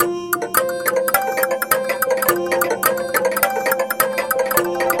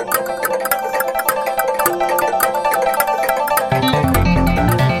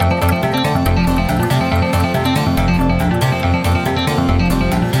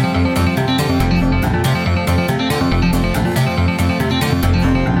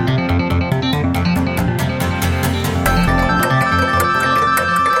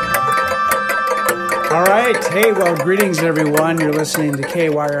Greetings, everyone. You're listening to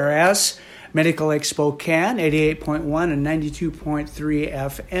KYRS, Medical Lake Spokane, 88.1 and 92.3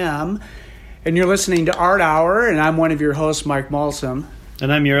 FM. And you're listening to Art Hour, and I'm one of your hosts, Mike Malsum.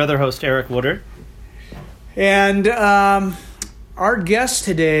 And I'm your other host, Eric Woodard. And our guest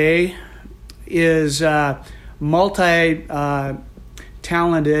today is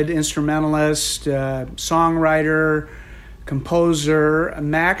multi-talented instrumentalist, songwriter, composer,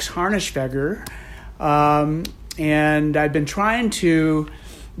 Max Harnischfeger. And I've been trying to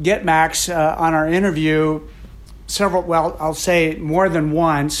get Max on our interview I'll say more than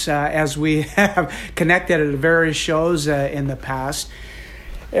once, as we have connected at various shows in the past.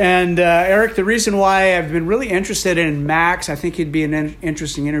 And Eric, the reason why I've been really interested in Max, I think he'd be an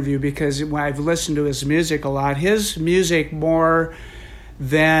interesting interview because I've listened to his music a lot. His music, more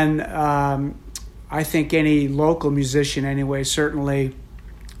than I think any local musician anyway, certainly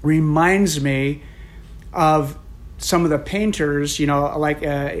reminds me of some of the painters, like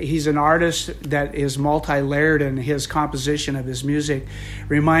he's an artist that is multi-layered, and his composition of his music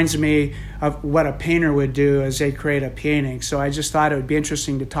reminds me of what a painter would do as they create a painting. So I just thought it would be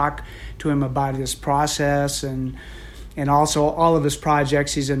interesting to talk to him about his process and also all of his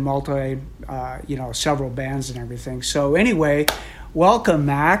projects. He's in several bands and everything. So anyway, welcome,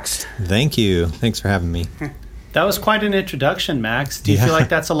 Max. Thank you. Thanks for having me. That was quite an introduction, Max. Do you feel like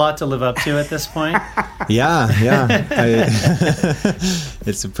that's a lot to live up to at this point? Yeah.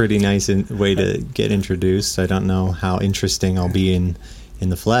 It's a pretty nice way to get introduced. I don't know how interesting I'll be in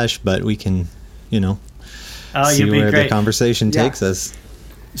the flesh, but we can, see where the conversation takes us.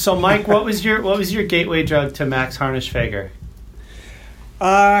 So, Mike, what was your gateway drug to Max Harnischfeger?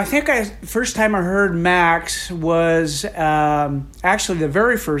 I think first time I heard Max was actually the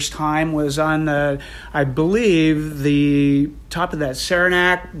very first time was on I believe the top of that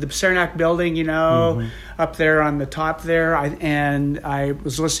Saranac building, up there on the top there. I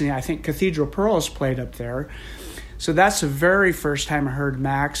was listening. I think Cathedral Pearls played up there, so that's the very first time I heard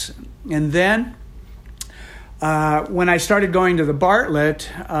Max. And then when I started going to the Bartlett,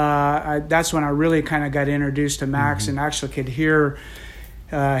 that's when I really kind of got introduced to Max and actually could hear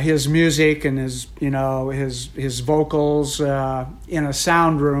his music and his vocals in a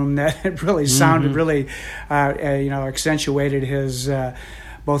sound room that really sounded really accentuated his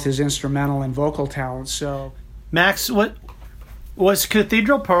both his instrumental and vocal talents. So, Max, what was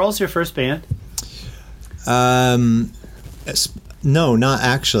Cathedral Pearls your first band? No, not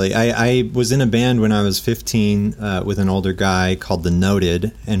actually. I was in a band when I was 15 with an older guy called The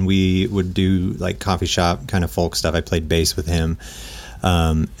Noted, and we would do like coffee shop kind of folk stuff. I played bass with him.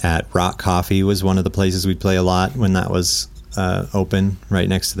 At Rock Coffee was one of the places we'd play a lot when that was open, right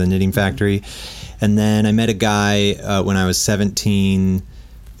next to the Knitting Factory. And then I met a guy when I was 17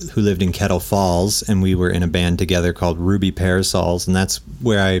 who lived in Kettle Falls, and we were in a band together called Ruby Parasols, and that's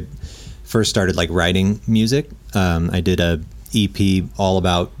where I first started like writing music. I did a EP all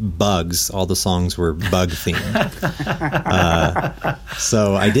about bugs. All the songs were bug themed.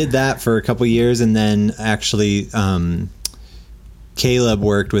 So I did that for a couple years, and then actually Caleb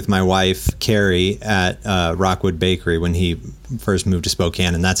worked with my wife, Carrie, at Rockwood Bakery when he first moved to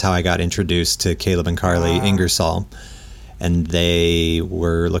Spokane, and that's how I got introduced to Caleb and Carly Ingersoll. And they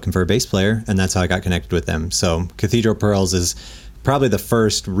were looking for a bass player, and that's how I got connected with them. So Cathedral Pearls is probably the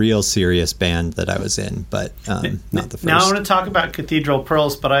first real serious band that I was in, but not the first. Now I want to talk about Cathedral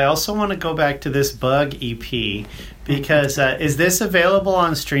Pearls, but I also want to go back to this Bug EP, because is this available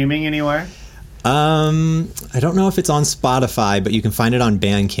on streaming anywhere? I don't know if it's on Spotify, but you can find it on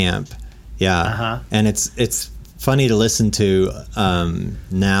Bandcamp. Yeah. And it's funny to listen to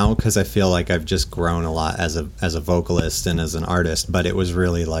now because I feel like I've just grown a lot as a vocalist and as an artist, but it was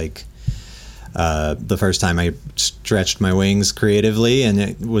really like the first time I stretched my wings creatively, and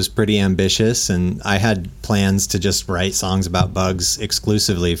it was pretty ambitious, and I had plans to just write songs about bugs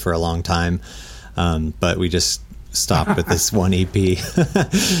exclusively for a long time, but we just stopped with this one EP.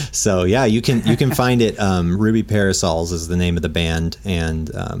 So yeah, you can find it. Ruby Parasols is the name of the band,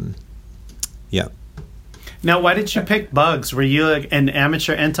 and yeah. Now, why did you pick bugs? Were you an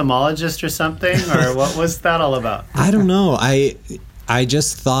amateur entomologist or something, or what was that all about? I don't know. I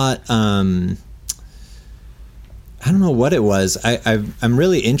just thought I don't know what it was. I'm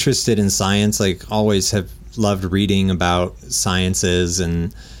really interested in science. Like, always have loved reading about sciences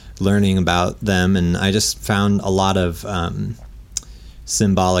and learning about them, and I just found a lot of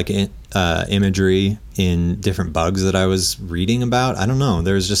symbolic imagery in different bugs that I was reading about. I don't know,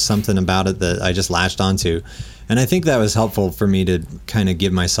 there was just something about it that I just latched onto, and I think that was helpful for me to kind of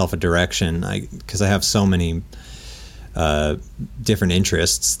give myself a direction, because I have so many different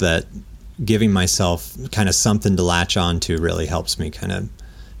interests that giving myself kind of something to latch on to really helps me kind of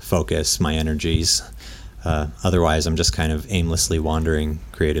focus my energies. Otherwise, I'm just kind of aimlessly wandering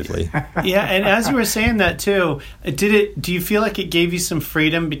creatively. Yeah, and as you were saying that too, do you feel like it gave you some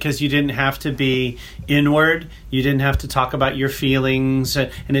freedom because you didn't have to be inward, you didn't have to talk about your feelings,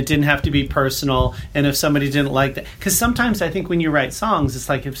 and it didn't have to be personal, and if somebody didn't like that, because sometimes I think when you write songs, it's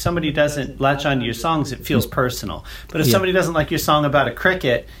like if somebody doesn't latch onto your songs, it feels personal. But if somebody doesn't like your song about a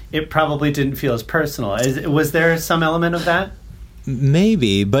cricket, it probably didn't feel as personal. Was there some element of that?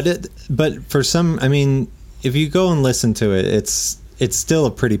 Maybe, but for some, I mean, if you go and listen to it, it's still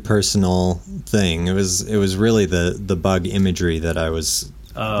a pretty personal thing. It was really the bug imagery that I was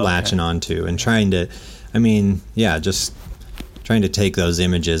latching onto and trying to, I mean, yeah, just trying to take those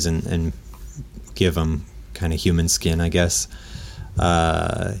images and give them kind of human skin, I guess.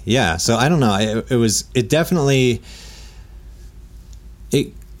 Yeah, so I don't know. It definitely,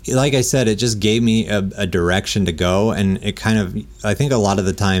 like I said, it just gave me a direction to go, and it kind of, I think a lot of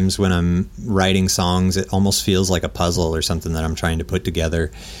the times when I'm writing songs, it almost feels like a puzzle or something that I'm trying to put together.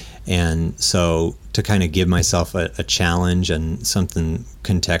 And so to kind of give myself a challenge and something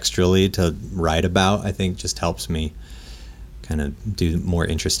contextually to write about, I think just helps me kind of do more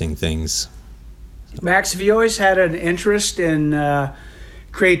interesting things. Max, have you always had an interest in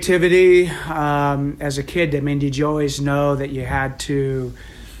creativity as a kid? I mean, did you always know that you had to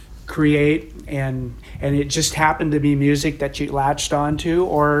create and it just happened to be music that you latched onto,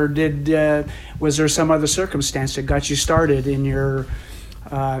 or was there some other circumstance that got you started in your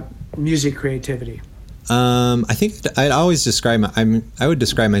music creativity? I think I'd always I would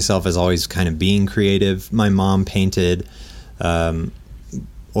describe myself as always kind of being creative. My mom painted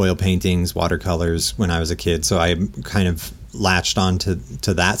oil paintings, watercolors when I was a kid, so I kind of latched on to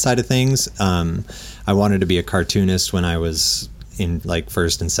that side of things. I wanted to be a cartoonist when I was in like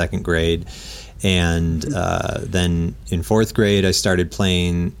first and second grade, and then in fourth grade I started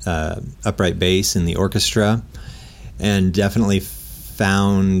playing upright bass in the orchestra, and definitely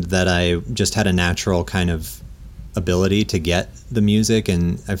found that I just had a natural kind of ability to get the music,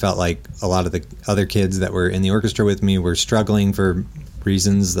 and I felt like a lot of the other kids that were in the orchestra with me were struggling for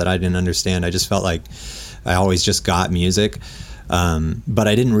reasons that I didn't understand. I just felt like I always just got music, but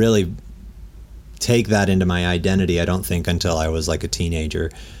I didn't really take that into my identity, I don't think, until I was like a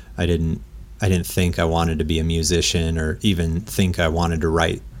teenager. I didn't think I wanted to be a musician or even think I wanted to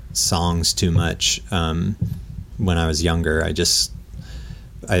write songs too much. When I was younger, I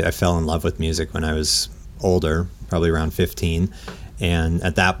fell in love with music when I was older, probably around 15, and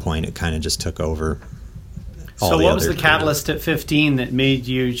at that point it kind of just took over. So what was the catalyst at 15 that made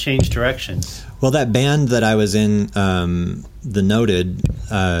you change directions? Well, that band that I was in, The Noted,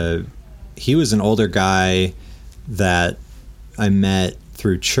 he was an older guy that I met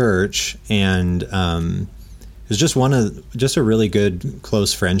through church, and it was just a really good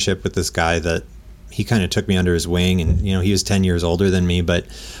close friendship with this guy that he kind of took me under his wing, and he was 10 years older than me, but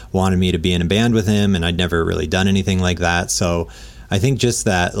wanted me to be in a band with him, and I'd never really done anything like that. So I think just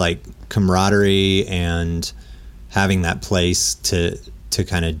that like camaraderie and having that place to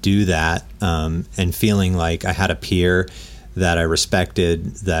kind of do that, and feeling like I had a peer that I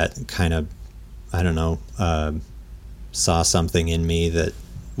respected, that kind of, I don't know, saw something in me that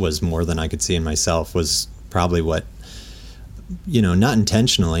was more than I could see in myself, was probably what, not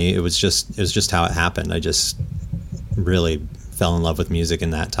intentionally, it was just how it happened. I just really fell in love with music in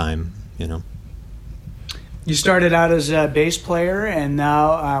that time, You started out as a bass player, and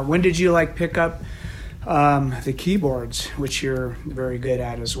now when did you pick up the keyboards, which you're very good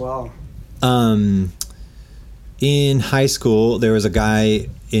at as well? In high school, there was a guy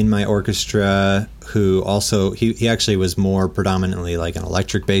in my orchestra who also, he actually was more predominantly like an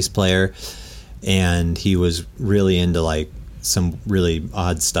electric bass player, and he was really into like some really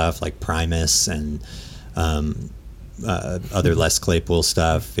odd stuff like Primus and other Les Claypool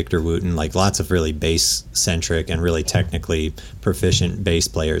stuff, Victor Wooten, like lots of really bass-centric and really technically proficient bass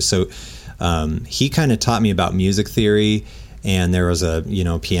players. So he kind of taught me about music theory, and there was a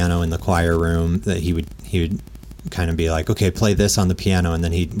piano in the choir room that he would kind of be like, okay, play this on the piano, and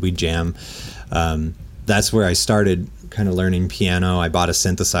then we'd jam. That's where I started kind of learning piano. I bought a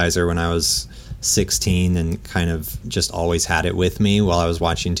synthesizer when I was 16 and kind of just always had it with me while I was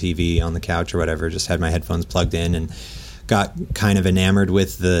watching TV on the couch or whatever. Just had my headphones plugged in and got kind of enamored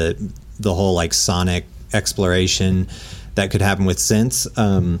with the whole like sonic exploration that could happen with synths.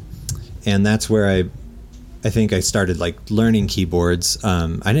 And that's where I think I started like learning keyboards.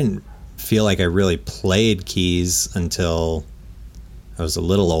 I didn't feel like I really played keys until I was a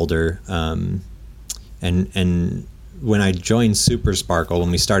little older. And when I joined Super Sparkle,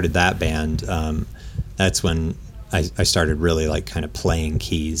 when we started that band, that's when I started really like kind of playing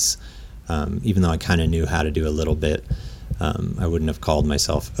keys, even though I kind of knew how to do a little bit. I wouldn't have called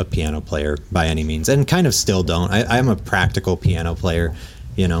myself a piano player by any means, and kind of still don't. I'm a practical piano player,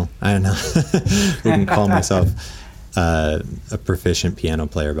 I don't know. Wouldn't call myself a proficient piano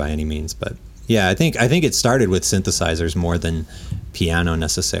player by any means, but yeah, I think it started with synthesizers more than piano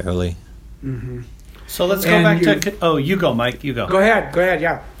necessarily. Mm-hmm. So let's go back to... Oh, you go, Mike. You go. Go ahead,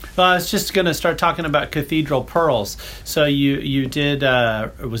 yeah. Well, I was just going to start talking about Cathedral Pearls. So you did,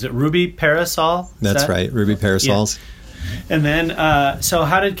 was it Ruby Parasol? That's right, Ruby Parasols. Yeah. And then, so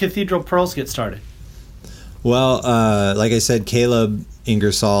how did Cathedral Pearls get started? Well, like I said, Caleb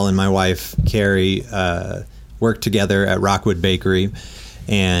Ingersoll and my wife, Carrie, worked together at Rockwood Bakery.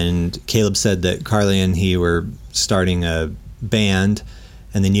 And Caleb said that Carly and he were starting a band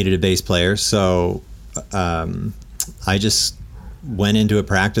and they needed a bass player. So I just went into a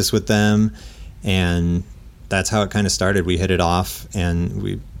practice with them, and that's how it kind of started. We hit it off,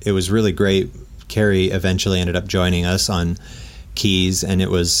 and it was really great. Carrie eventually ended up joining us on keys, and it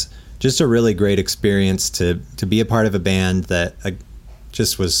was just a really great experience to be a part of a band that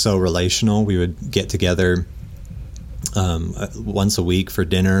just was so relational. We would get together once a week for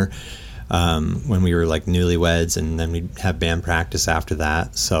dinner when we were like newlyweds, and then we'd have band practice after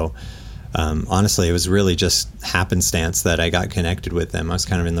that. So honestly, it was really just happenstance that I got connected with them. I was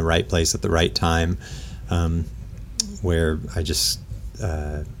kind of in the right place at the right time, where I just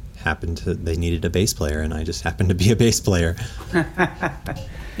they needed a bass player, and I just happened to be a bass player.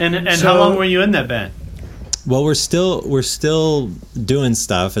 And so, how long were you in that band? Well, we're still doing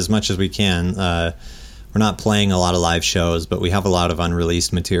stuff as much as we can. We're not playing a lot of live shows, but we have a lot of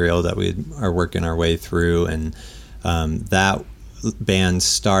unreleased material that we are working our way through. And that band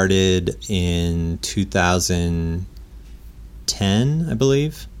started in 2010, I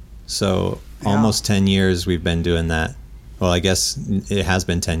believe. So almost 10 years we've been doing that. Well, I guess it has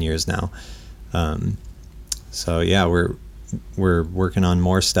been 10 years now. So yeah, we're working on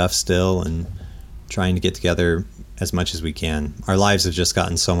more stuff still and trying to get together as much as we can. Our lives have just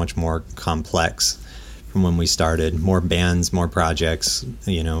gotten so much more complex from when we started. More bands, more projects.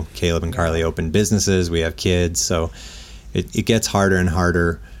 Caleb and Carly opened businesses. We have kids, so it gets harder and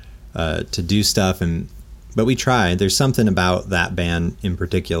harder to do stuff. But we try. There's something about that band in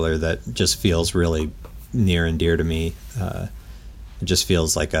particular that just feels really near and dear to me. It just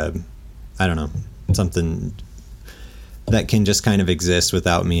feels like something that can just kind of exist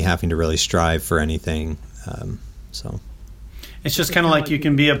without me having to really strive for anything. So it's just kind of like you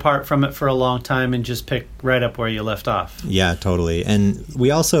can be apart from it for a long time and just pick right up where you left off. Yeah, totally. And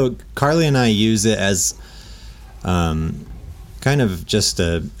we also, Carly and I use it as kind of just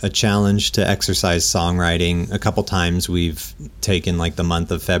a challenge to exercise songwriting. A couple times we've taken like the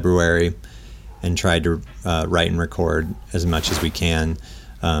month of February and tried to write and record as much as we can.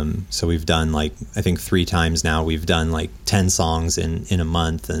 So we've done I think 3 times now, we've done 10 songs in a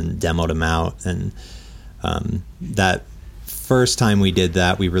month and demoed them out. And that first time we did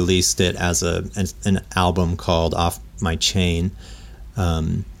that, we released it as an album called Off My Chain.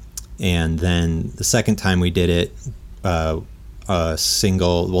 And then the second time we did it, a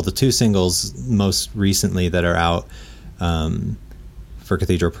single, the 2 singles most recently that are out for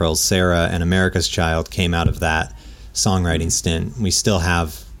Cathedral Pearls, Sarah and America's Child, came out of that songwriting stint. We still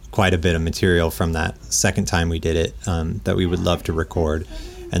have quite a bit of material from that second time we did it that we would love to record.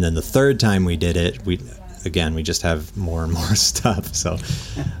 And then the third time we did it, we just have more and more stuff. So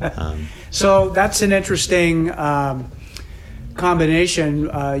so that's an interesting combination.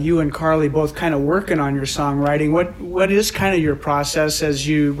 You and Carly both kind of working on your songwriting. What is kind of your process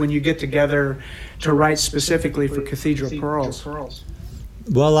when you get together to write specifically for Cathedral Pearls?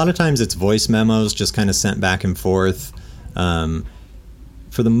 Well, a lot of times it's voice memos just kind of sent back and forth.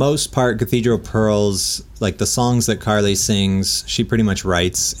 For the most part, Cathedral Pearls, the songs that Carly sings, she pretty much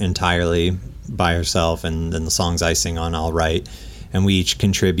writes entirely by herself, and then the songs I sing on, I'll write. And we each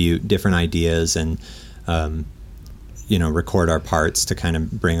contribute different ideas and, record our parts to kind of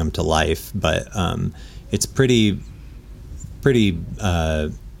bring them to life. But it's pretty,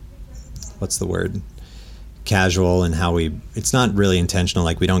 what's the word? Casual in how it's not really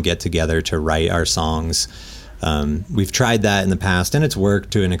intentional. We don't get together to write our songs. We've tried that in the past and it's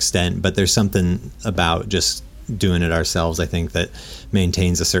worked to an extent, but there's something about just doing it ourselves, I think, that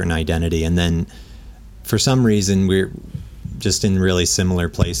maintains a certain identity. And then for some reason, we're just in really similar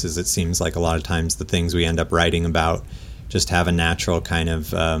places. It seems like a lot of times the things we end up writing about just have a natural kind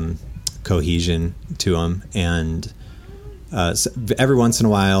of cohesion to them. And every once in a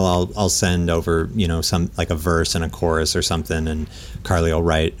while I'll send over, some like a verse and a chorus or something, and Carly will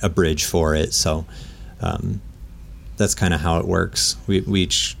write a bridge for it. So that's kind of how it works. We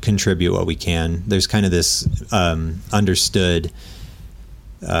each contribute what we can. There's kind of this understood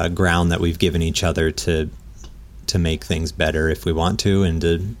ground that we've given each other to make things better if we want to, and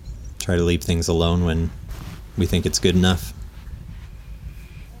to try to leave things alone when we think it's good enough.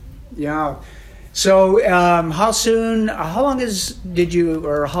 Yeah. So, how long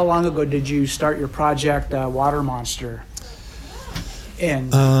ago did you start your project, Water Monster?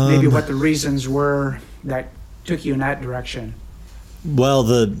 And maybe what the reasons were that took you in that direction? Well,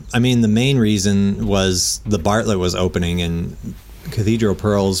 the main reason was the Bartlett was opening, and Cathedral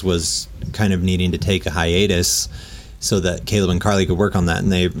Pearls was kind of needing to take a hiatus so that Caleb and Carly could work on that.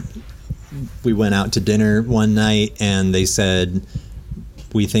 And we went out to dinner one night, and they said,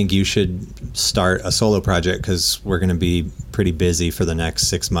 we think you should start a solo project because we're going to be pretty busy for the next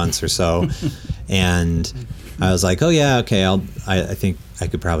 6 months or so. And I was like, oh yeah, okay, I think I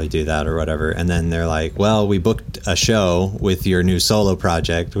could probably do that or whatever. And then they're like, well, we booked a show with your new solo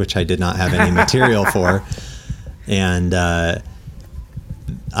project, which I did not have any material for. And I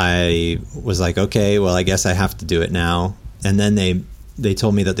was like, okay, well, I guess I have to do it now. And then they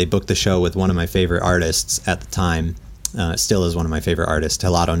told me that they booked the show with one of my favorite artists at the time. Still is one of my favorite artists,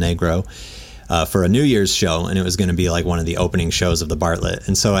 Helado Negro, for a New Year's show, and it was going to be like one of the opening shows of the Bartlett.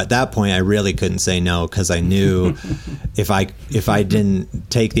 And so at that point, I really couldn't say no, because I knew if I didn't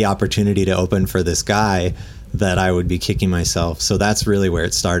take the opportunity to open for this guy, that I would be kicking myself. So that's really where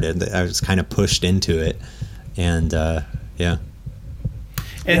it started. I was kind of pushed into it, and yeah.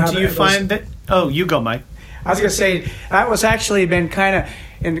 And do you find that? Oh, you go, Mike. I was going to say that was actually been kind of,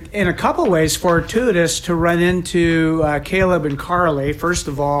 in a couple ways, fortuitous to run into Caleb and Carly. First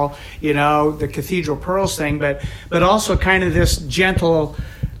of all, the Cathedral Pearls thing, but also kind of this gentle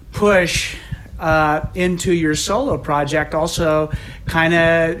push into your solo project also kind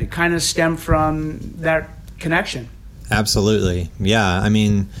of stemmed from that connection. Absolutely, yeah. I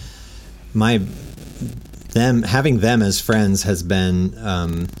mean, having them as friends has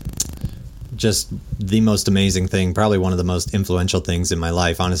been just the most amazing thing, probably one of the most influential things in my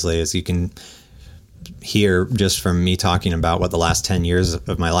life, honestly, as you can hear just from me talking about what the last 10 years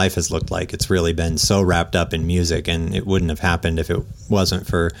of my life has looked like. It's really been so wrapped up in music, and it wouldn't have happened if it wasn't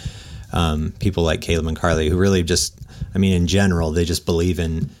for people like Caleb and Carly, who really just, in general, they just believe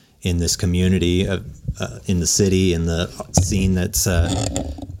in this community, in the city, in the scene that's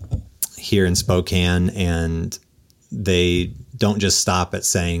here in Spokane, and they don't just stop at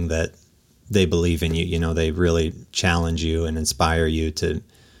saying that they believe in you. They really challenge you and inspire you to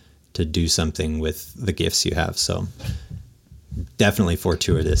do something with the gifts you have. So definitely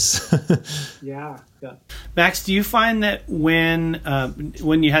fortuitous. Yeah. Max, do you find that when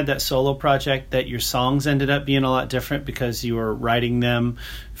you had that solo project that your songs ended up being a lot different because you were writing them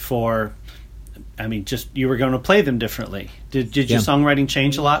for, just you were going to play them differently? Did your songwriting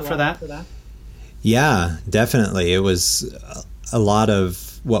change a lot for that? Yeah, definitely. It was a lot of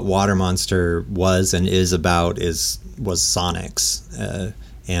what Water Monster was and is about was sonics,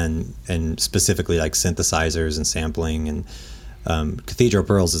 and specifically like synthesizers and sampling. And Cathedral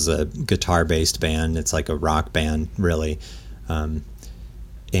Pearls is a guitar-based band. It's like a rock band, really.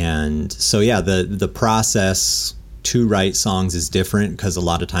 And so, yeah, the process to write songs is different, because a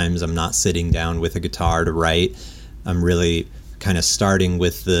lot of times I'm not sitting down with a guitar to write. I'm really kind of starting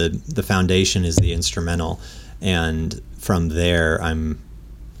with the foundation is the instrumental, and from there I'm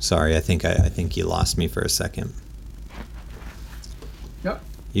sorry, I think you lost me for a second. Yep.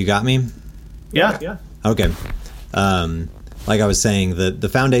 You got me? Yeah. Okay. Like I was saying, the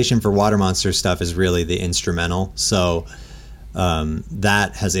foundation for Water Monster stuff is really the instrumental. So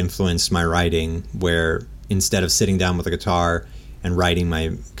that has influenced my writing, where instead of sitting down with a guitar and writing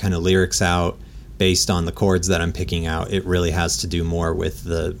my kind of lyrics out based on the chords that I'm picking out, it really has to do more with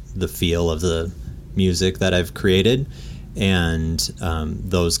the feel of the music that I've created. And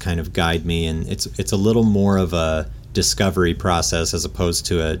those kind of guide me, and it's a little more of a discovery process as opposed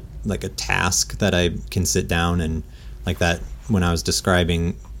to a task that I can sit down and, like that when I was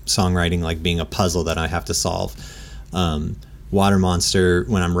describing songwriting like being a puzzle that I have to solve. Water Monster,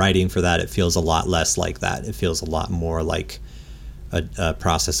 when I'm writing for that, it feels a lot less like that. It feels a lot more like a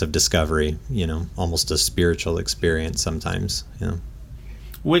process of discovery, almost a spiritual experience sometimes.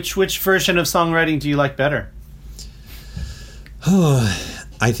 Which version of songwriting do you like better?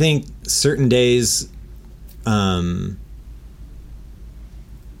 I think certain days,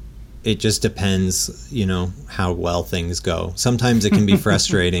 it just depends, how well things go. Sometimes it can be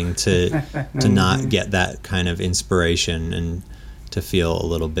frustrating to not get that kind of inspiration and to feel a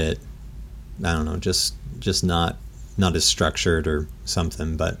little bit, I don't know, just not as structured or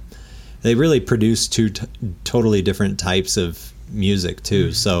something. But they really produce two totally different types of music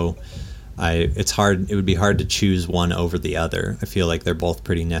too. So it would be hard to choose one over the other. I feel like they're both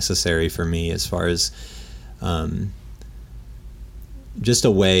pretty necessary for me as far as just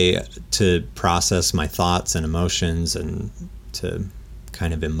a way to process my thoughts and emotions and to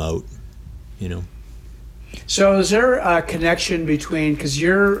kind of emote, So is there a connection between, because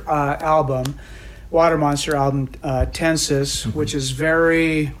your album, Water Monster album, Tensis, which is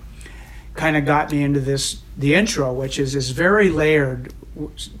very, kind of got me into the intro, which is very layered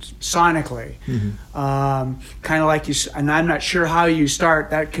sonically. Kind of like and I'm not sure how you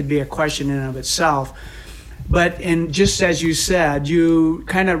start, that could be a question in and of itself. But just as you said, you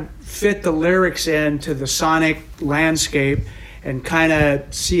kind of fit the lyrics into the sonic landscape and kind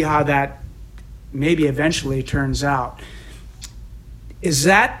of see how that maybe eventually turns out. Is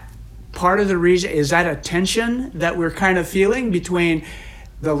that part of the reason? Is that a tension that we're kind of feeling between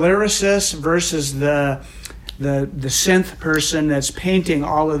the lyricist versus the synth person that's painting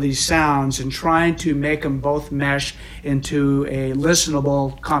all of these sounds and trying to make them both mesh into a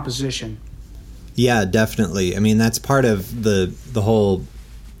listenable composition? Yeah, definitely. I mean, that's part of the whole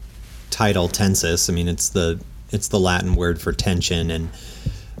title, Tensis. I mean, it's the Latin word for tension, and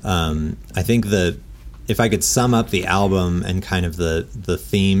I think if I could sum up the album and kind of the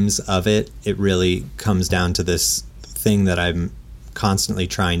themes of it, it really comes down to this thing that I'm constantly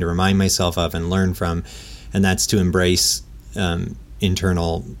trying to remind myself of and learn from, and that's to embrace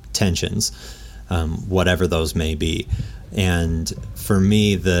internal tensions, whatever those may be. And for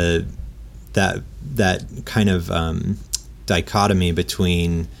me, that kind of dichotomy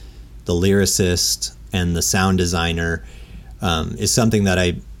between the lyricist and the sound designer is something that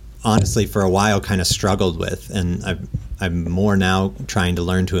I honestly for a while kind of struggled with, and I'm more now trying to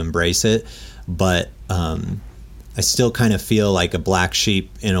learn to embrace it, but I still kind of feel like a black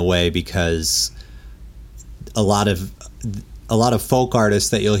sheep in a way, because a lot of folk artists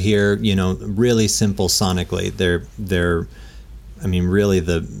that you'll hear, really simple sonically, they're I mean, really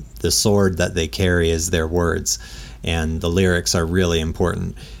the sword that they carry is their words, and the lyrics are really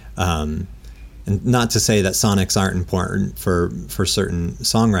important. And not to say that sonics aren't important for certain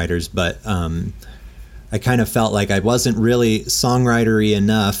songwriters, but I kind of felt like I wasn't really songwritery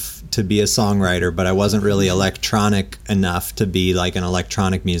enough to be a songwriter, but I wasn't really electronic enough to be like an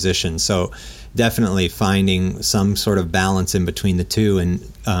electronic musician. So definitely finding some sort of balance in between the two, and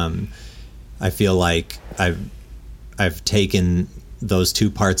I feel like I've taken those two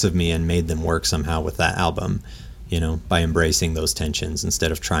parts of me and made them work somehow with that album, by embracing those tensions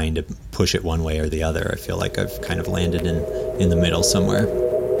instead of trying to push it one way or the other. I feel like I've kind of landed in the middle somewhere.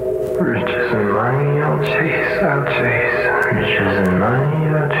 Riches and money I'll chase. Riches and money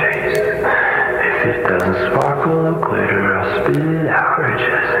I'll chase. If it doesn't sparkle or glitter, I'll spit it out.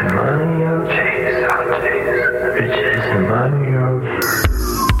 Riches and money I'll chase. Riches and money I'll chase.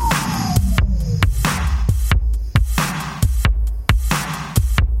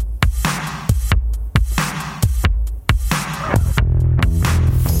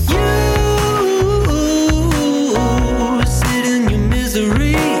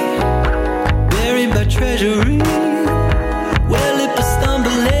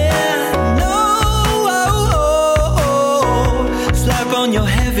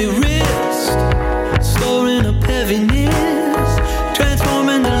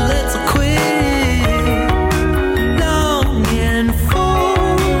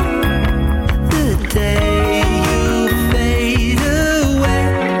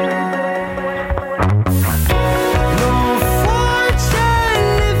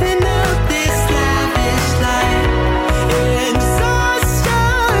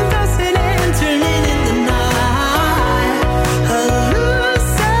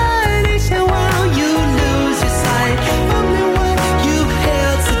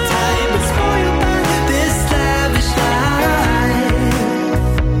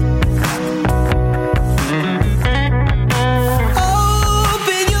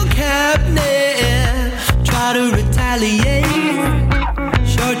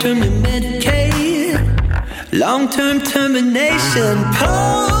 Long-term termination.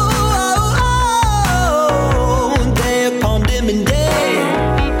 Day upon dimming day.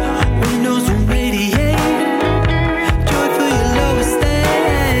 Windows will radiate. Joy for your lowest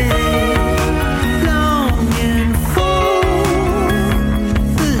day. Longing for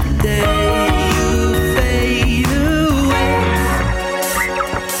the day you fade away.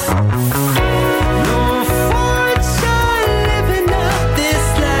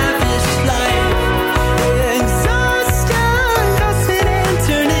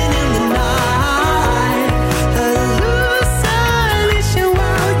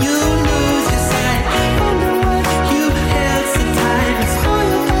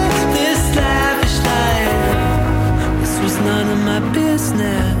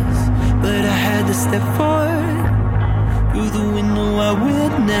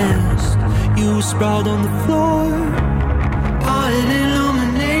 sprawled on the floor. All an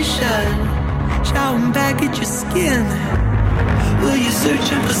illumination, shouting back at your skin. Were you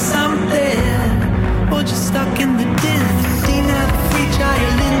searching for something, or just stuck in the din? Didn't have a free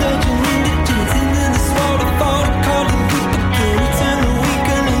child, indulging indigence, and then this waterfall calling people good. Return the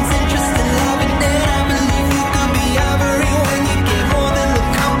weakening's interest in love and dead. I believe you could be ivory when you get more than the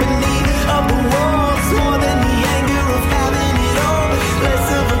company of the walls, more than the anger of having it all. Less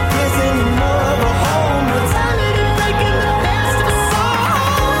of a prison and more of a home. Mortality breaking the best of us all.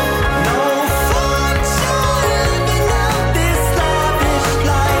 No fortune living out this lavish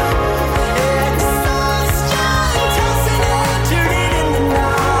life. Exhaustion tossing and turning in the night.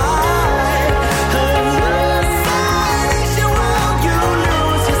 Hallucination while you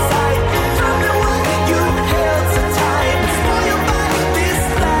lose your sight. From the one you held so tight. Spoiled by this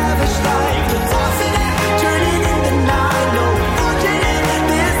lavish life. Tossing and turning in the night. No fortune in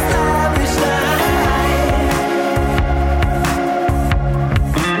this lavish life.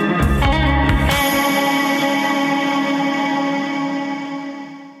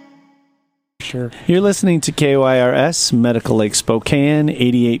 Sure. You're listening to KYRS Medical Lake Spokane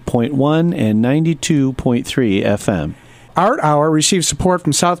 88.1 and 92.3 FM. Art Hour receives support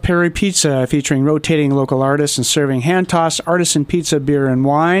from South Perry Pizza, featuring rotating local artists and serving hand-tossed artisan pizza, beer, and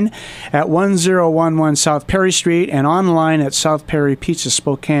wine at 1011 South Perry Street and online at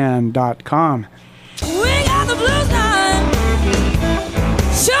southperrypizzaspokane.com. We got the blues now.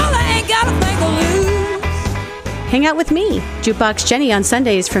 Sure, they ain't got a thing to lose. Hang out with me, Jukebox Jenny, on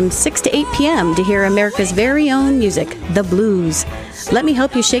Sundays from 6 to 8 p.m. to hear America's very own music, the blues. Let me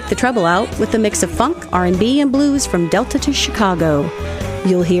help you shake the trouble out with a mix of funk, R&B, and blues from Delta to Chicago.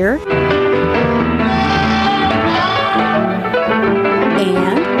 You'll hear... And...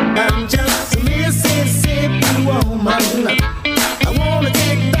 I'm just a Mississippi woman. I want to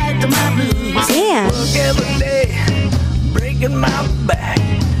take back to my blues. And... Work every day, breaking my back,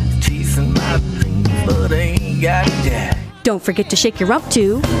 chasing my dreams, but I ain't got jack. Don't forget to shake your rump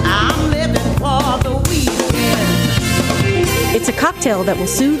to... I'm living for the weekend. It's a cocktail that will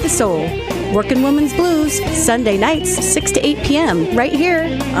soothe the soul. Working Woman's Blues, Sunday nights, 6 to 8 p.m., right here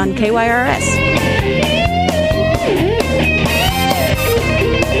on KYRS.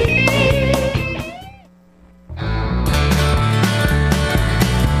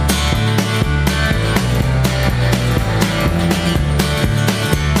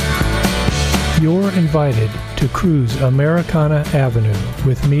 You're invited to cruise Americana Avenue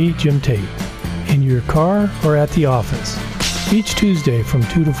with me, Jim Tate, in your car or at the office, each Tuesday from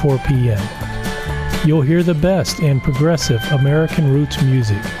 2 to 4 p.m. You'll hear the best and progressive American roots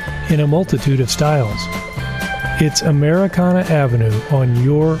music in a multitude of styles. It's Americana Avenue on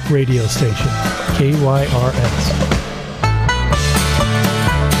your radio station, KYRS.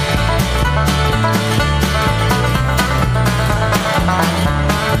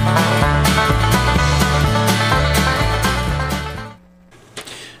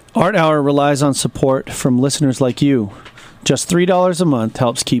 Art Hour relies on support from listeners like you. Just $3 a month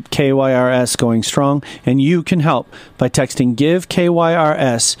helps keep KYRS going strong, and you can help by texting GIVE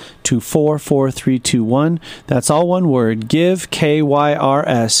KYRS to 44321. That's all one word, GIVE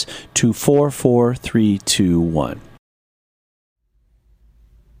KYRS to 44321.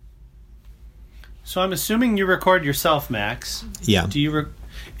 So I'm assuming you record yourself, Max. Yeah. Do you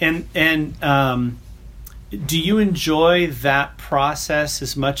do you enjoy that process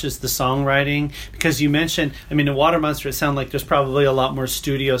as much as the songwriting? Because you mentioned, in Water Monster, it sounded like there's probably a lot more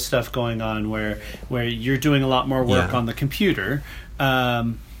studio stuff going on where you're doing a lot more work on the computer.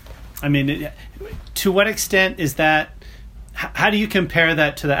 To what extent is that? How do you compare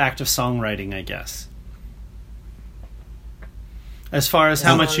that to the act of songwriting, I guess? As far as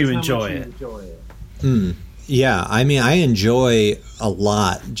how much you enjoy it. Yeah, I enjoy a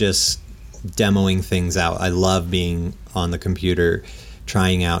lot just demoing things out. I love being on the computer,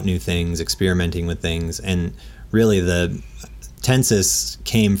 trying out new things, experimenting with things, and really the Tensis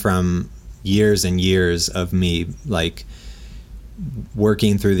came from years and years of me like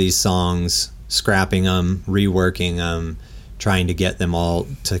working through these songs, scrapping them, reworking them, trying to get them all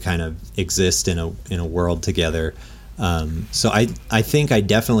to kind of exist in a world together. So I think I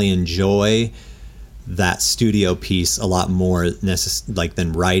definitely enjoy that studio piece a lot more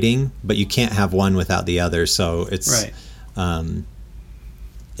than writing, but you can't have one without the other. So it's right.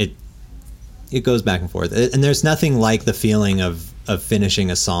 It goes back and forth, and there's nothing like the feeling of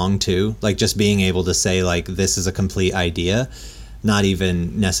finishing a song too, like just being able to say like this is a complete idea, not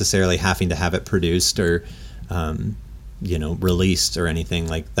even necessarily having to have it produced or released or anything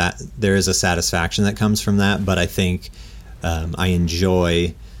like that. There is a satisfaction that comes from that, but I think I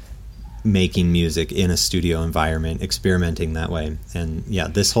enjoy making music in a studio environment, experimenting that way. And yeah,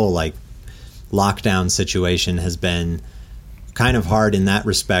 this whole like lockdown situation has been kind of hard in that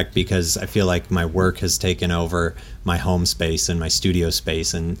respect, because I feel like my work has taken over my home space and my studio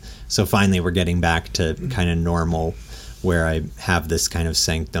space. And so finally we're getting back to kind of normal, where I have this kind of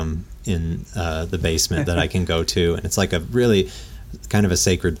sanctum in the basement that I can go to. And it's like a really kind of a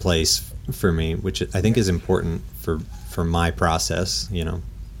sacred place for me, which I think is important for my process, you know.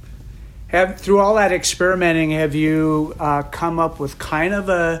 Through all that experimenting, have you come up with kind of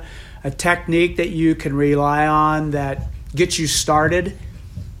a technique that you can rely on that gets you started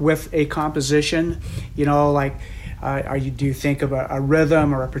with a composition? You know, like do you think of a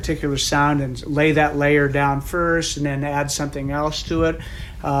rhythm or a particular sound and lay that layer down first and then add something else to it?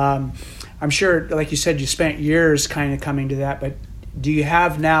 I'm sure, like you said, you spent years kind of coming to that, but do you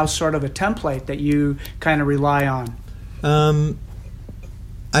have now sort of a template that you kind of rely on?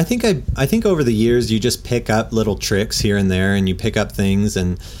 I think over the years you just pick up little tricks here and there, and you pick up things.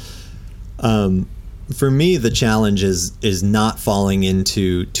 And for me, the challenge is not falling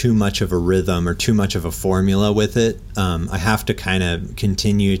into too much of a rhythm or too much of a formula with it. I have to kind of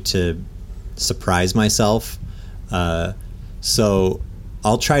continue to surprise myself. So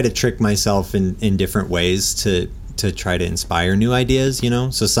I'll try to trick myself in different ways to try to inspire new ideas, you know?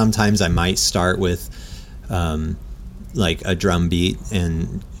 So sometimes I might start with like a drum beat,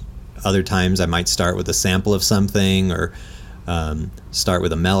 and other times I might start with a sample of something, or start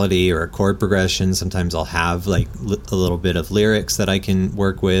with a melody or a chord progression. Sometimes I'll have like a little bit of lyrics that I can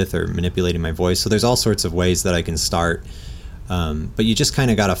work with, or manipulating my voice. So there's all sorts of ways that I can start. But you just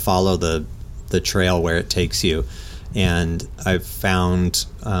kind of got to follow the trail where it takes you. And I've found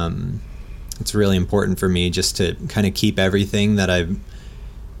it's really important for me just to kind of keep everything that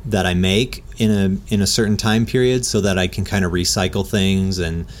I make in a certain time period, so that I can kind of recycle things.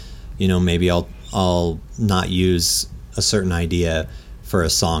 And you know, maybe I'll not use a certain idea for a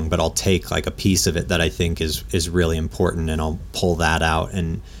song, but I'll take like a piece of it that I think is really important, and I'll pull that out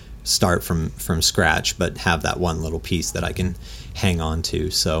and start from scratch, but have that one little piece that I can hang on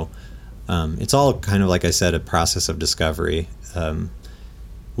to. So it's all kind of, like I said, a process of discovery.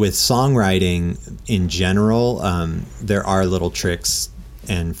 With songwriting in general, there are little tricks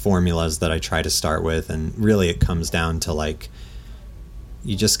and formulas that I try to start with, and really it comes down to like,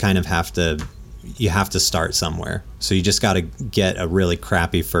 you just kind of have to start somewhere. So you just got to get a really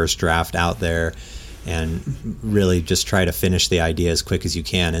crappy first draft out there and really just try to finish the idea as quick as you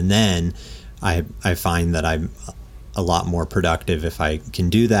can. And then I find that I'm a lot more productive if I can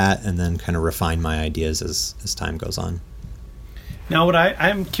do that, and then kind of refine my ideas as time goes on. Now,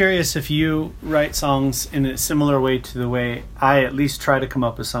 I'm curious if you write songs in a similar way to the way I at least try to come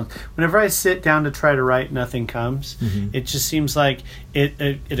up with songs. Whenever I sit down to try to write, nothing comes. Mm-hmm. It just seems like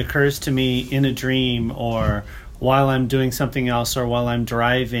it occurs to me in a dream, or while I'm doing something else, or while I'm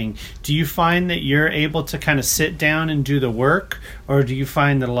driving. Do you find that you're able to kind of sit down and do the work, or do you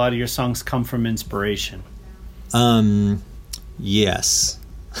find that a lot of your songs come from inspiration? Yes.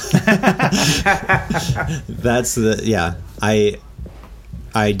 That's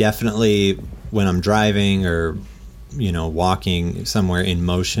I definitely, when I'm driving or, you know, walking somewhere in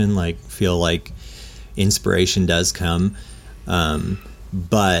motion, like feel like inspiration does come.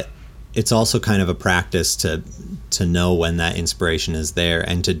 But it's also kind of a practice to know when that inspiration is there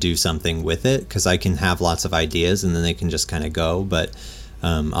and to do something with it, because I can have lots of ideas and then they can just kind of go, but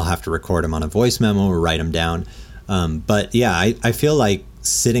I'll have to record them on a voice memo or write them down. But yeah, I feel like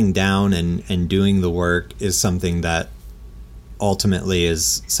sitting down and doing the work is something that ultimately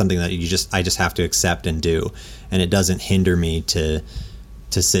is something that I just have to accept and do, and it doesn't hinder me to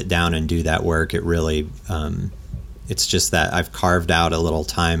sit down and do that work. It really it's just that I've carved out a little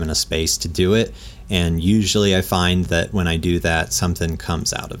time and a space to do it, and usually I find that when I do that, something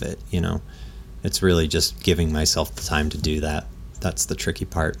comes out of it. You know, it's really just giving myself the time to do that. That's the tricky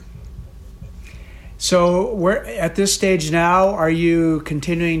part. So we're at this stage now. Are you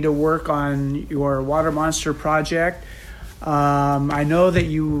continuing to work on your Water Monster project? I know that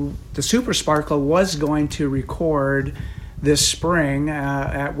the Super Sparkle was going to record this spring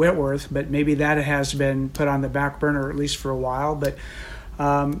at Whitworth, but maybe that has been put on the back burner, at least for a while. But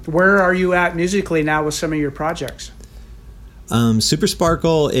where are you at musically now with some of your projects? Super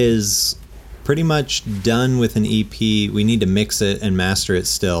Sparkle is pretty much done with an EP. We need to mix it and master it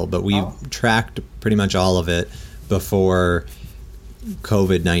still, but we've tracked pretty much all of it before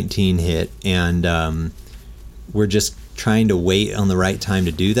COVID-19 hit, and we're just trying to wait on the right time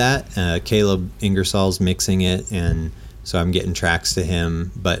to do that. Caleb Ingersoll's mixing it, and so I'm getting tracks to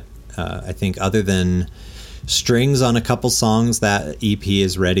him. But I think other than strings on a couple songs. That EP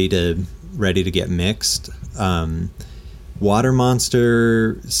is ready to get mixed. Water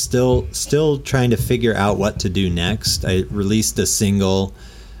Monster, still trying to figure out what to do next. I released a single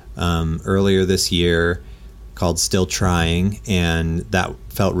earlier this year called Still Trying, and that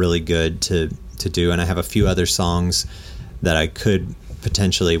felt really good to do. And I have a few other songs that I could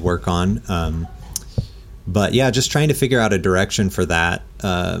potentially work on. But yeah, just trying to figure out a direction for that,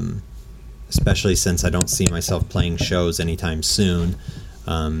 especially since I don't see myself playing shows anytime soon.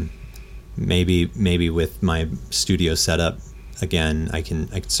 Maybe with my studio setup again, I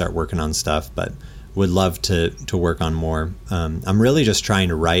can start working on stuff, but would love to work on more. I'm really just trying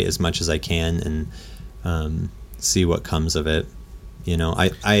to write as much as I can and see what comes of it. You know,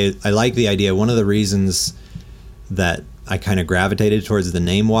 I like the idea. One of the reasons that I kind of gravitated towards the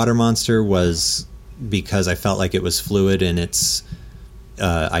name Water Monster was because I felt like it was fluid in its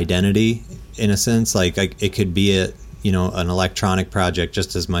identity, in a sense. Like it could be an electronic project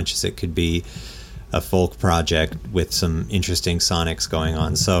just as much as it could be a folk project with some interesting sonics going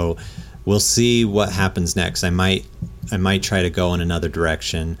on. So we'll see what happens next. I might try to go in another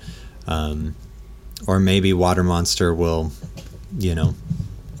direction, or maybe Water Monster will,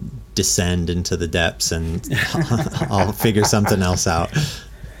 descend into the depths and I'll figure something else out.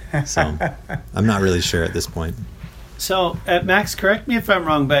 So I'm not really sure at this point. So, Max, correct me if I'm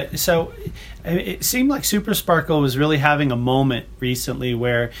wrong, but it seemed like Super Sparkle was really having a moment recently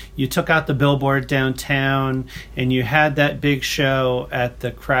where you took out the billboard downtown and you had that big show at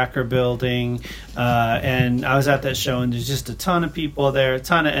the Cracker Building, and I was at that show and there's just a ton of people there, a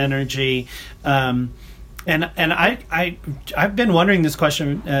ton of energy. And I've been wondering this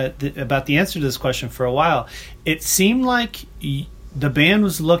question about the answer to this question for a while. It seemed like the band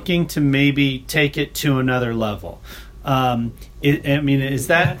was looking to maybe take it to another level. Is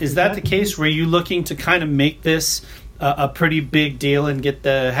that the case? Were you looking to kind of make this a pretty big deal and get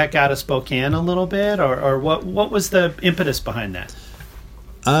the heck out of Spokane a little bit, or what was the impetus behind that?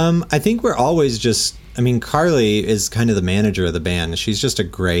 I think we're always just. Carly is kind of the manager of the band. She's just a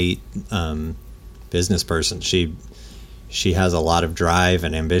great business person. She has a lot of drive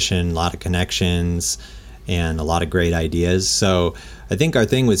and ambition, a lot of connections, and a lot of great ideas. So I think our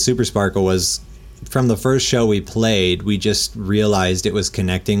thing with Super Sparkle was, from the first show we played, we just realized it was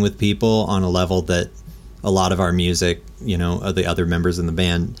connecting with people on a level that a lot of our music, the other members in the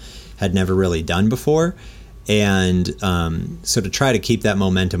band had never really done before. And so to try to keep that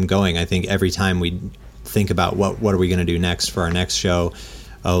momentum going, I think every time we think about what are we going to do next for our next show,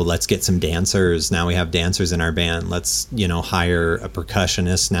 let's get some dancers. Now we have dancers in our band. Let's, hire a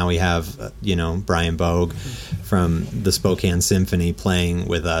percussionist. Now we have, Brian Bogue from the Spokane Symphony playing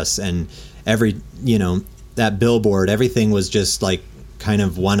with us. And that billboard, everything was just like kind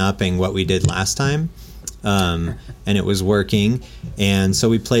of one-upping what we did last time. And it was working. And so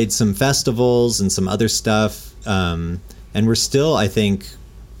we played some festivals and some other stuff. And we're still, I think,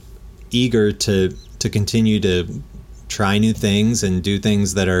 eager to continue to try new things and do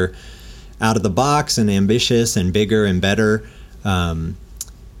things that are out of the box and ambitious and bigger and better.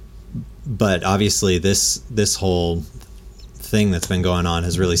 But obviously this whole thing that's been going on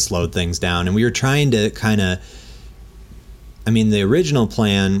has really slowed things down. And we were trying to the original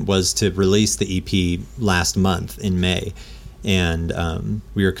plan was to release the EP last month in May. And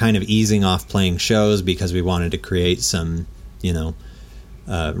we were kind of easing off playing shows because we wanted to create some,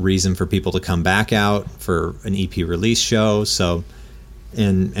 reason for people to come back out for an EP release show. So,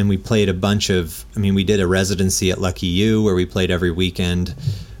 and we played a bunch of, we did a residency at Lucky You where we played every weekend.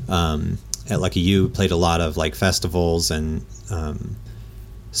 At Lucky You, played a lot of like festivals and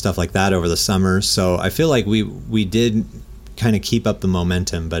stuff like that over the summer. So I feel like we did kind of keep up the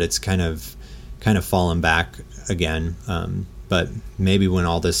momentum, but it's kind of fallen back again. But maybe when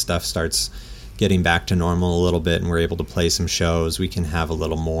all this stuff starts getting back to normal a little bit and we're able to play some shows, we can have a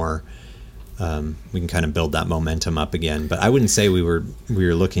little more, we can kind of build that momentum up again. But I wouldn't say we were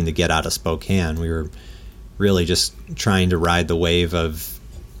looking to get out of Spokane. We were really just trying to ride the wave of,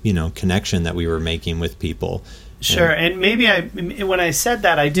 connection that we were making with people. Sure, and maybe when I said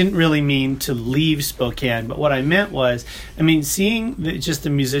that, I didn't really mean to leave Spokane, but what I meant was, seeing just the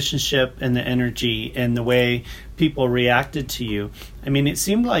musicianship and the energy and the way people reacted to you, it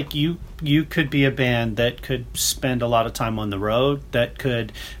seemed like you could be a band that could spend a lot of time on the road, that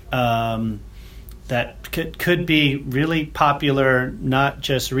could be really popular, not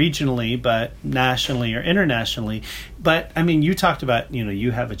just regionally, but nationally or internationally. But, you talked about,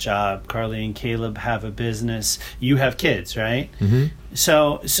 you have a job, Carly and Caleb have a business, you have kids, right? Mm-hmm.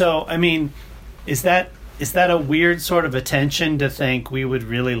 So, is that is that a weird sort of attention to think we would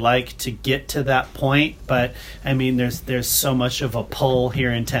really like to get to that point? But I mean, there's so much of a pull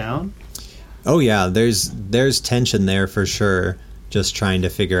here in town. Oh yeah, there's tension there for sure. Just trying to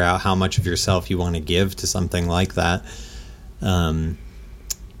figure out how much of yourself you want to give to something like that.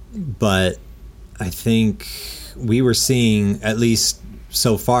 But I think we were seeing, at least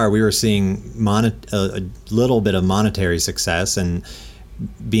so far, we were seeing a little bit of monetary success, and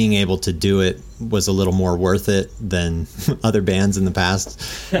being able to do it was a little more worth it than other bands in the past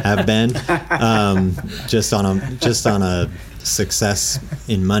have been. Just on a success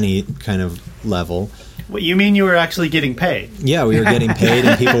in money kind of level. What, you mean you were actually getting paid? Yeah, we were getting paid,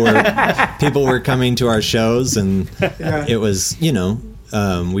 and people were coming to our shows, and it was, we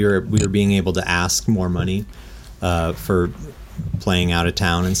were being able to ask more money for playing out of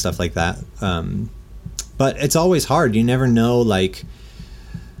town and stuff like that. But it's always hard. You never know. Like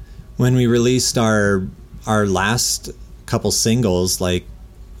when we released our last couple singles, like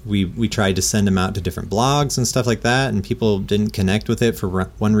we tried to send them out to different blogs and stuff like that, and people didn't connect with it for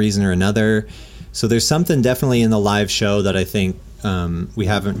one reason or another. So there's something definitely in the live show that I think we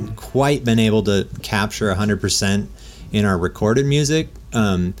haven't quite been able to capture 100% in our recorded music.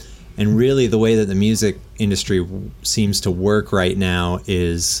 And really the way that the music industry seems to work right now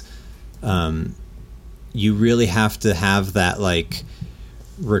is you really have to have that like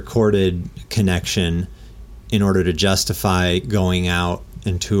recorded connection in order to justify going out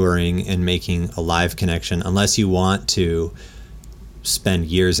and touring and making a live connection, unless you want to spend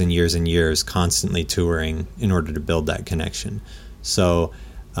years and years and years constantly touring in order to build that connection. So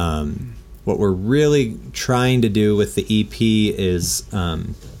what we're really trying to do with the EP is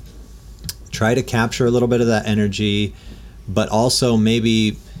try to capture a little bit of that energy, but also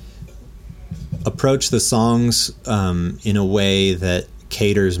maybe approach the songs in a way that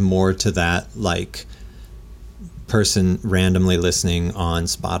caters more to that like person randomly listening on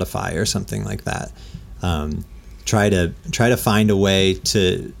Spotify or something like that. Try to find a way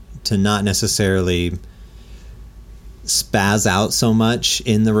to not necessarily spaz out so much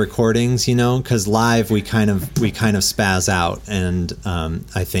in the recordings, because live we kind of spaz out, and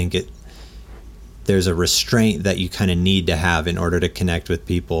I think there's a restraint that you kind of need to have in order to connect with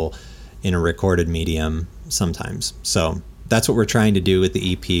people in a recorded medium sometimes. So that's what we're trying to do with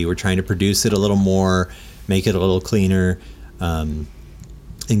the EP. We're trying to produce it a little more, make it a little cleaner, and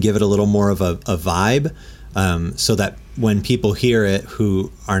give it a little more of a vibe. So that when people hear it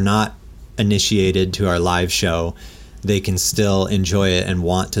who are not initiated to our live show, they can still enjoy it and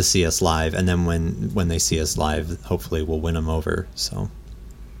want to see us live. And then when they see us live, hopefully we'll win them over. So,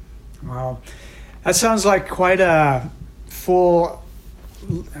 wow, that sounds like quite a full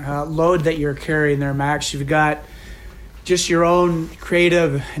load that you're carrying there, Max. You've got just your own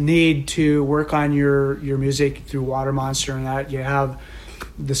creative need to work on your music through Water Monster and that. You have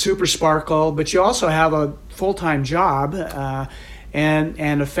the Super Sparkle, but you also have a full-time job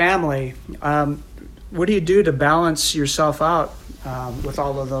and a family. What do you do to balance yourself out with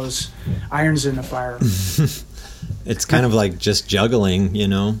all of those irons in the fire? It's kind of like just juggling,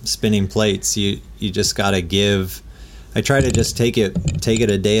 spinning plates. You just got to give. I try to just take it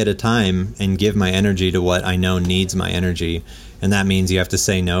a day at a time and give my energy to what I know needs my energy, and that means you have to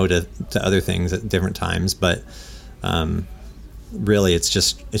say no to other things at different times. But really, it's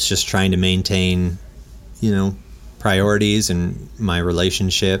just trying to maintain, priorities and my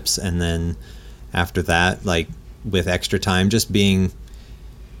relationships, and then after that, like with extra time, just being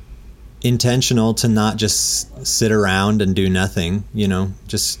intentional to not just sit around and do nothing.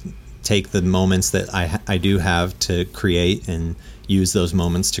 Just take the moments that I do have to create and use those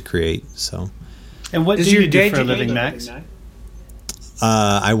moments to create. So, and what do you do for a living, Max?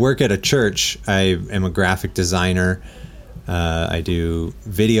 I work at a church. I am a graphic designer. I do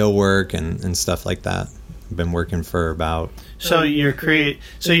video work and stuff like that. I've been working for about. So you're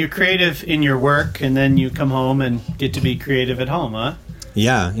creative in your work, and then you come home and get to be creative at home, huh?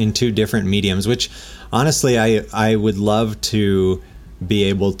 Yeah, in two different mediums. Which, honestly, I would love to be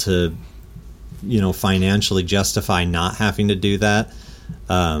able to, financially justify not having to do that.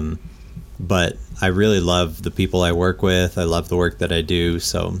 But I really love the people I work with. I love the work that I do.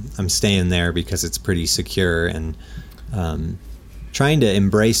 So I'm staying there because it's pretty secure, and trying to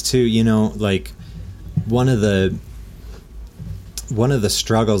embrace too, like one of the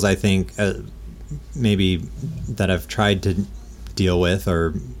struggles I think maybe that I've tried to deal with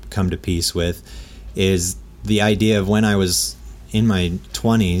or come to peace with is the idea of when I was in my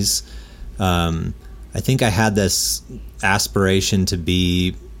 20s, I think I had this aspiration to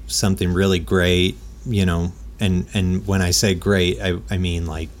be something really great, and when I say great, I mean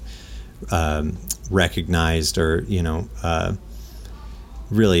like recognized or,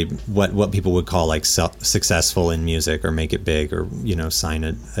 really what people would call like successful in music or make it big or, sign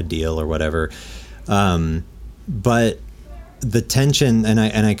a deal or whatever. But the tension, and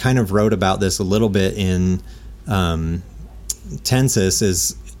I kind of wrote about this a little bit in Tensis,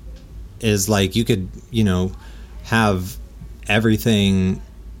 is like you could, have everything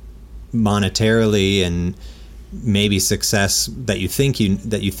monetarily and maybe success that you think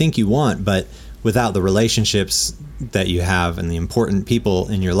you want, but without the relationships that you have and the important people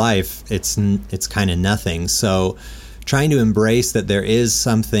in your life, it's kind of nothing. So trying to embrace that there is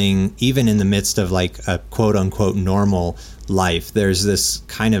something, even in the midst of like a quote unquote normal life, there's this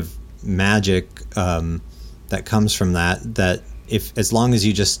kind of magic that comes from that if, as long as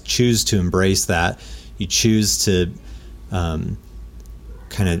you just choose to embrace that, you choose to kind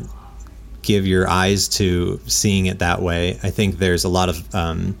of give your eyes to seeing it that way, I think there's a lot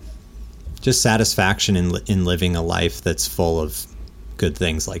of just satisfaction in living a life that's full of good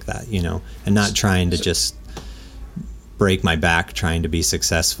things like that, and not trying to just break my back trying to be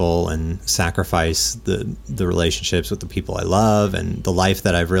successful and sacrifice the relationships with the people I love and the life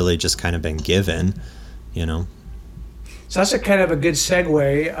that I've really just kind of been given, So that's a kind of a good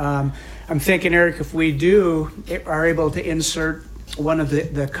segue. I'm thinking, Eric, if we are able to insert one of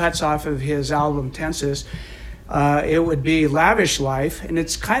the cuts off of his album Tensis, it would be Lavish Life, and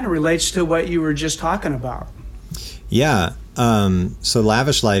it's kind of relates to what you were just talking about. Yeah. So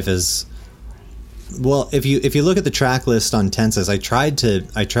Lavish Life is, well, if you look at the track list on Tensis, I tried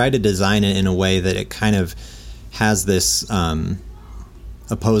to design it in a way that it kind of has this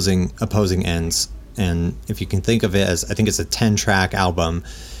opposing ends. And if you can think of it as, I think it's a 10-track album.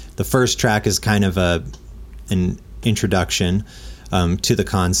 The first track is kind of an introduction to the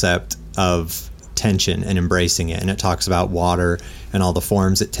concept of tension and embracing it, and it talks about water and all the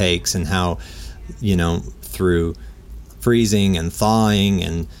forms it takes and how, through freezing and thawing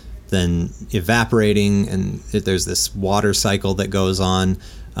and then evaporating, and there's this water cycle that goes on.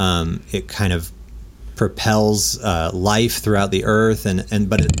 It kind of propels life throughout the earth,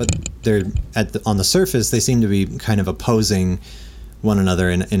 but they're on the surface they seem to be kind of opposing one another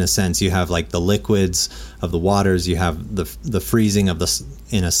in a sense. You have like the liquids of the waters, you have the freezing of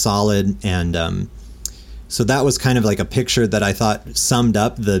in a solid, and so that was kind of like a picture that I thought summed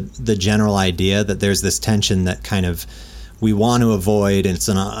up the general idea that there's this tension that kind of we want to avoid, and it's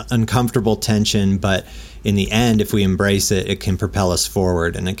an uncomfortable tension, but in the end, if we embrace it, it can propel us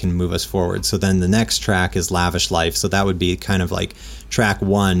forward and it can move us forward. So then the next track is Lavish Life. So that would be kind of like track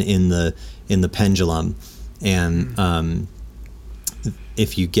 1 in the pendulum. And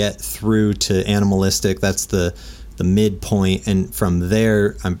if you get through to Animalistic, that's the midpoint, and from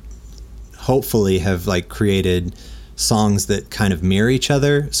there I'm hopefully have like created songs that kind of mirror each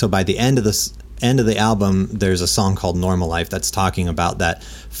other. So by the end of the album, there's a song called Normal Life that's talking about that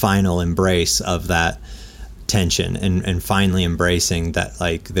final embrace of that tension and finally embracing that,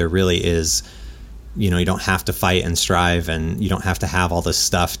 like, there really is, you don't have to fight and strive, and you don't have to have all this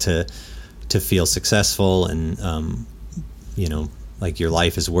stuff to feel successful, and like your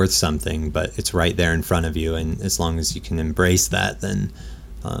life is worth something, but it's right there in front of you, and as long as you can embrace that, then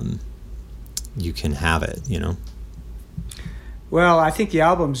you can have it, Well, I think the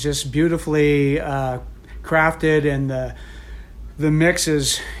album's just beautifully crafted, and the mix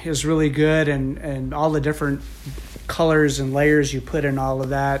is really good, and all the different colors and layers you put in all of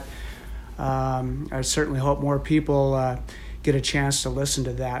that. I certainly hope more people get a chance to listen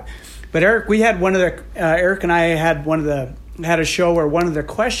to that. But Eric, Eric and I had a show where one of the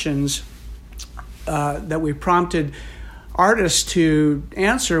questions that we prompted artists to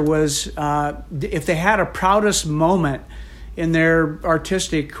answer was if they had a proudest moment in their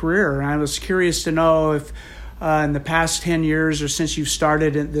artistic career. And I was curious to know if in the past 10 years or since you've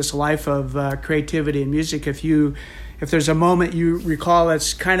started in this life of creativity and music, if there's a moment you recall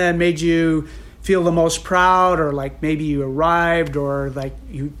that's kind of made you feel the most proud, or like maybe you arrived, or like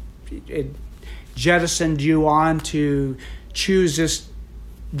it jettisoned you on to choose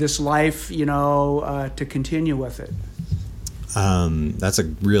this life, to continue with it. That's a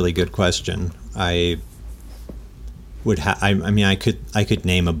really good question. I could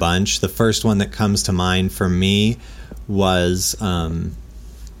name a bunch. The first one that comes to mind for me was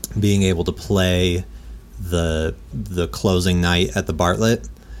being able to play the closing night at the Bartlett,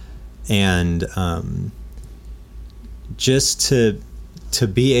 and just to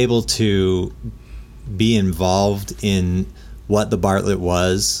be able to be involved in what the Bartlett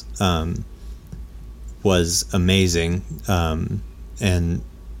was amazing, and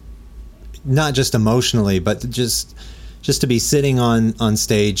not just emotionally, but just just to be sitting on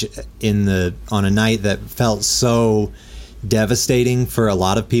stage on a night that felt so devastating for a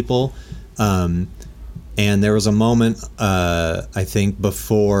lot of people. And there was a moment, I think,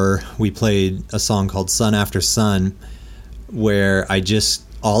 before we played a song called Sun After Sun, where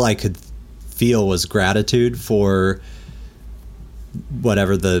all I could feel was gratitude for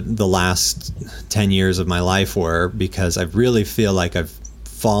whatever the last 10 years of my life were, because I really feel like I've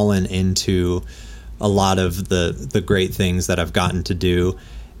fallen into a lot of the great things that I've gotten to do,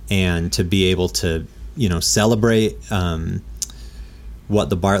 and to be able to, celebrate what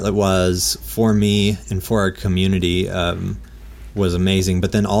the Bartlett was for me and for our community was amazing.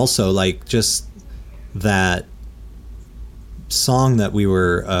 But then also, like, just that song that we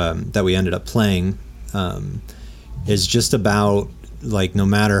ended up playing is just about, like, no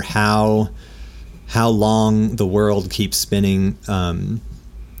matter how long the world keeps spinning,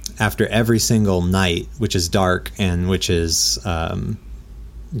 after every single night, which is dark and which is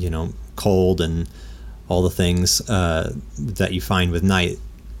cold and all the things that you find with night,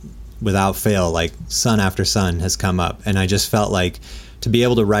 without fail, like, sun after sun has come up. And I just felt like to be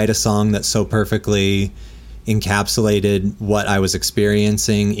able to write a song that so perfectly encapsulated what I was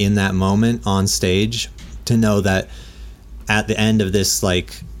experiencing in that moment on stage, to know that at the end of this,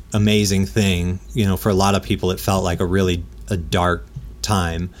 like, amazing thing, for a lot of people it felt like a dark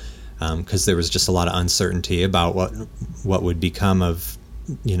time, because there was just a lot of uncertainty about what would become of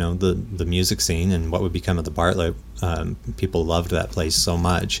the music scene and what would become of the Bartlett. People loved that place so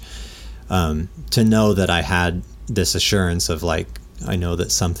much. To know that I had this assurance of, like, I know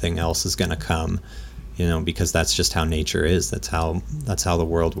that something else is going to come, because that's just how nature is. That's how the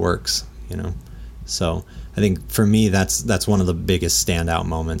world works, So I think for me, that's one of the biggest standout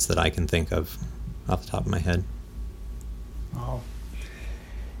moments that I can think of off the top of my head. Oh,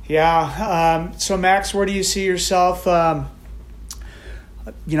 yeah. So Max, where do you see yourself?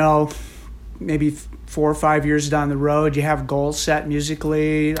 Maybe 4 or 5 years down the road. You have goals set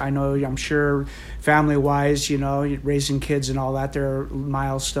musically. I'm sure family-wise, you're raising kids and all that. There are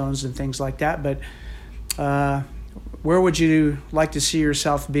milestones and things like that. But where would you like to see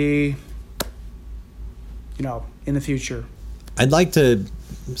yourself be, in the future? I'd like to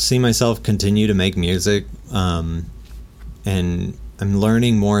see myself continue to make music, and I'm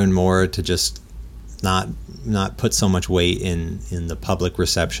learning more and more to just not put so much weight in the public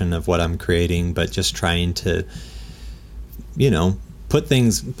reception of what I'm creating, but just trying to, put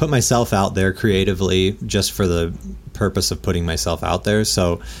myself out there creatively, just for the purpose of putting myself out there.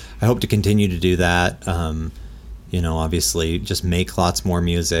 So I hope to continue to do that. Obviously just make lots more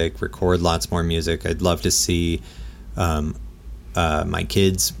music, record lots more music. I'd love to see my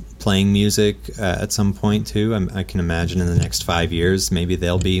kids playing music at some point too. I can imagine in the next 5 years, maybe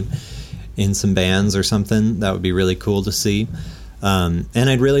they'll be in some bands or something. That would be really cool to see. And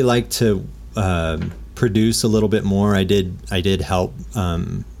I'd really like to produce a little bit more. I did help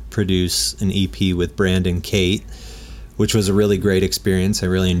produce an EP with Brandon Kate, which was a really great experience. I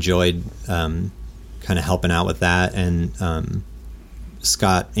really enjoyed kind of helping out with that. And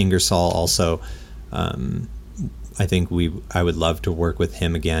Scott Ingersoll also, I think I would love to work with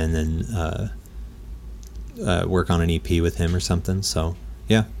him again and work on an EP with him or something. So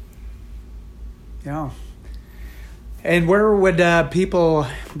yeah. Yeah. And where would people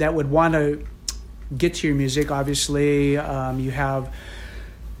that would want to get to your music, obviously you have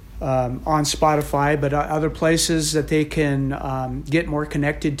on Spotify, but other places that they can get more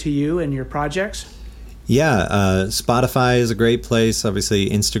connected to you and your projects? Yeah, Spotify is a great place. Obviously,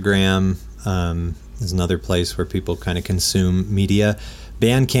 Instagram is another place where people kind of consume media.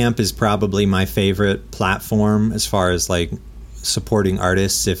 Bandcamp is probably my favorite platform as far as, like, supporting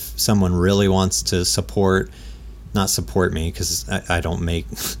artists. If someone really wants to not support me, because I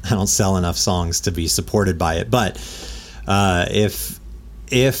don't sell enough songs to be supported by it, but if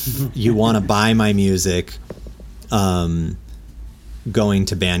you want to buy my music, going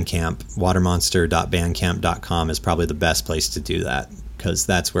to Bandcamp, watermonster.bandcamp.com is probably the best place to do that, because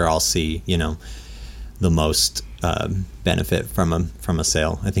that's where I'll see the most benefit from a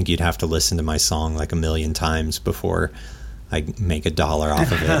sale. I think you'd have to listen to my song like 1 million times before I make $1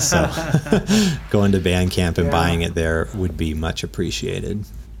 off of it. So going to Bandcamp and buying it there would be much appreciated.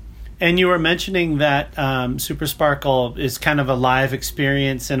 And you were mentioning that Super Sparkle is kind of a live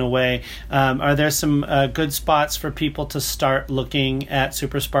experience in a way. Are there some good spots for people to start looking at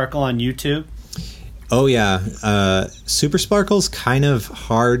Super Sparkle on YouTube? Oh, yeah. Super Sparkle's kind of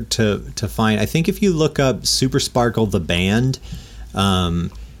hard to find. I think if you look up Super Sparkle the band,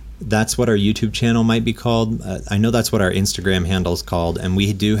 that's what our YouTube channel might be called. I know that's what our Instagram handle is called. And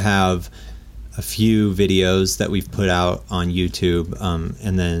we do have a few videos that we've put out on YouTube,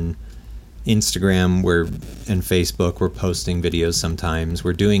 and then Instagram and Facebook we're posting videos sometimes.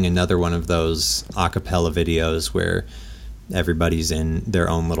 We're doing another one of those a cappella videos where everybody's in their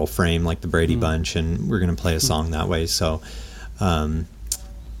own little frame like the Brady Bunch, and we're going to play a song that way. So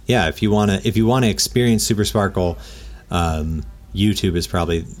if you want to experience Super Sparkle, YouTube is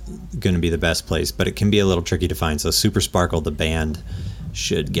probably going to be the best place, but it can be a little tricky to find. So Super Sparkle the band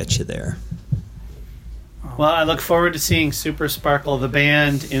should get you there. Well, I look forward to seeing Super Sparkle the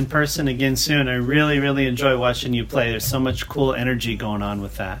band in person again soon. I really, really enjoy watching you play. There's so much cool energy going on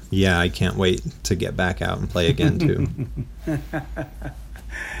with that. Yeah, I can't wait to get back out and play again too.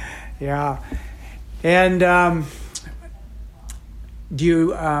 Yeah. And do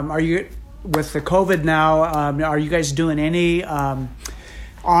you are you with the COVID now? Are you guys doing any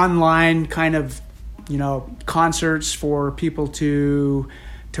online kind of concerts for people to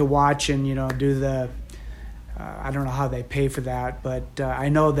watch and do the? I don't know how they pay for that, but I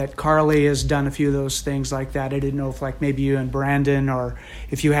know that Carly has done a few of those things like that. I didn't know if maybe you and Brandon, or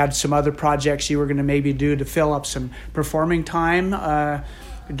if you had some other projects you were going to maybe do to fill up some performing time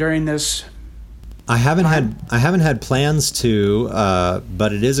during this. I haven't had plans to,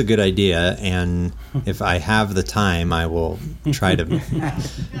 but it is a good idea, and if I have the time, I will try to make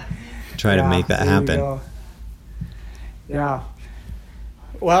that happen. Yeah.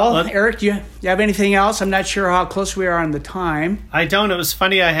 Well, Eric, do you have anything else? I'm not sure how close we are on the time. I don't. It was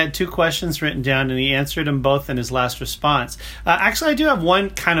funny. I had 2 questions written down, and he answered them both in his last response. Actually, I do have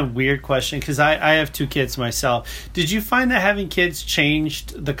one kind of weird question, because I have 2 kids myself. Did you find that having kids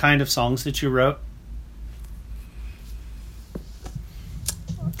changed the kind of songs that you wrote?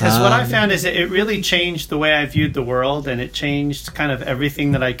 Because what I found is it really changed the way I viewed the world, and it changed kind of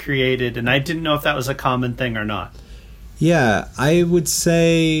everything that I created, and I didn't know if that was a common thing or not. Yeah, I would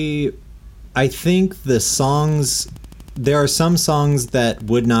say I think the songs, there are some songs that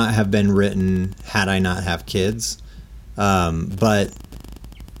would not have been written had I not have kids, but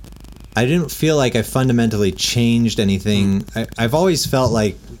I didn't feel like I fundamentally changed anything. I've always felt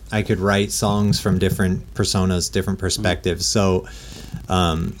like I could write songs from different personas, different perspectives, so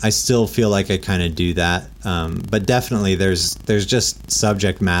I still feel like I kind of do that, but definitely there's just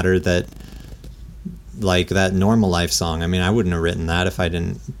subject matter that, like that Normal Life song. I mean, I wouldn't have written that if I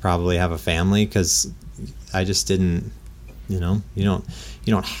didn't probably have a family, because I just didn't, you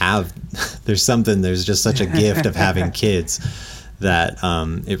don't have, there's just such a gift of having kids that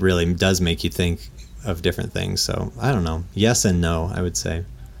it really does make you think of different things. So I don't know. Yes and no, I would say.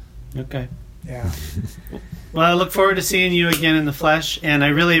 Okay. Yeah. Well, I look forward to seeing you again in the flesh, and I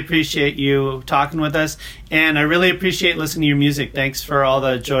really appreciate you talking with us, and I really appreciate listening to your music. Thanks for all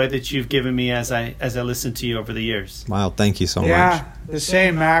the joy that you've given me as I listen to you over the years. Wow, thank you so much. Yeah, the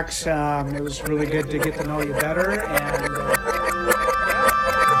same, Max. It was really good to get to know you better, and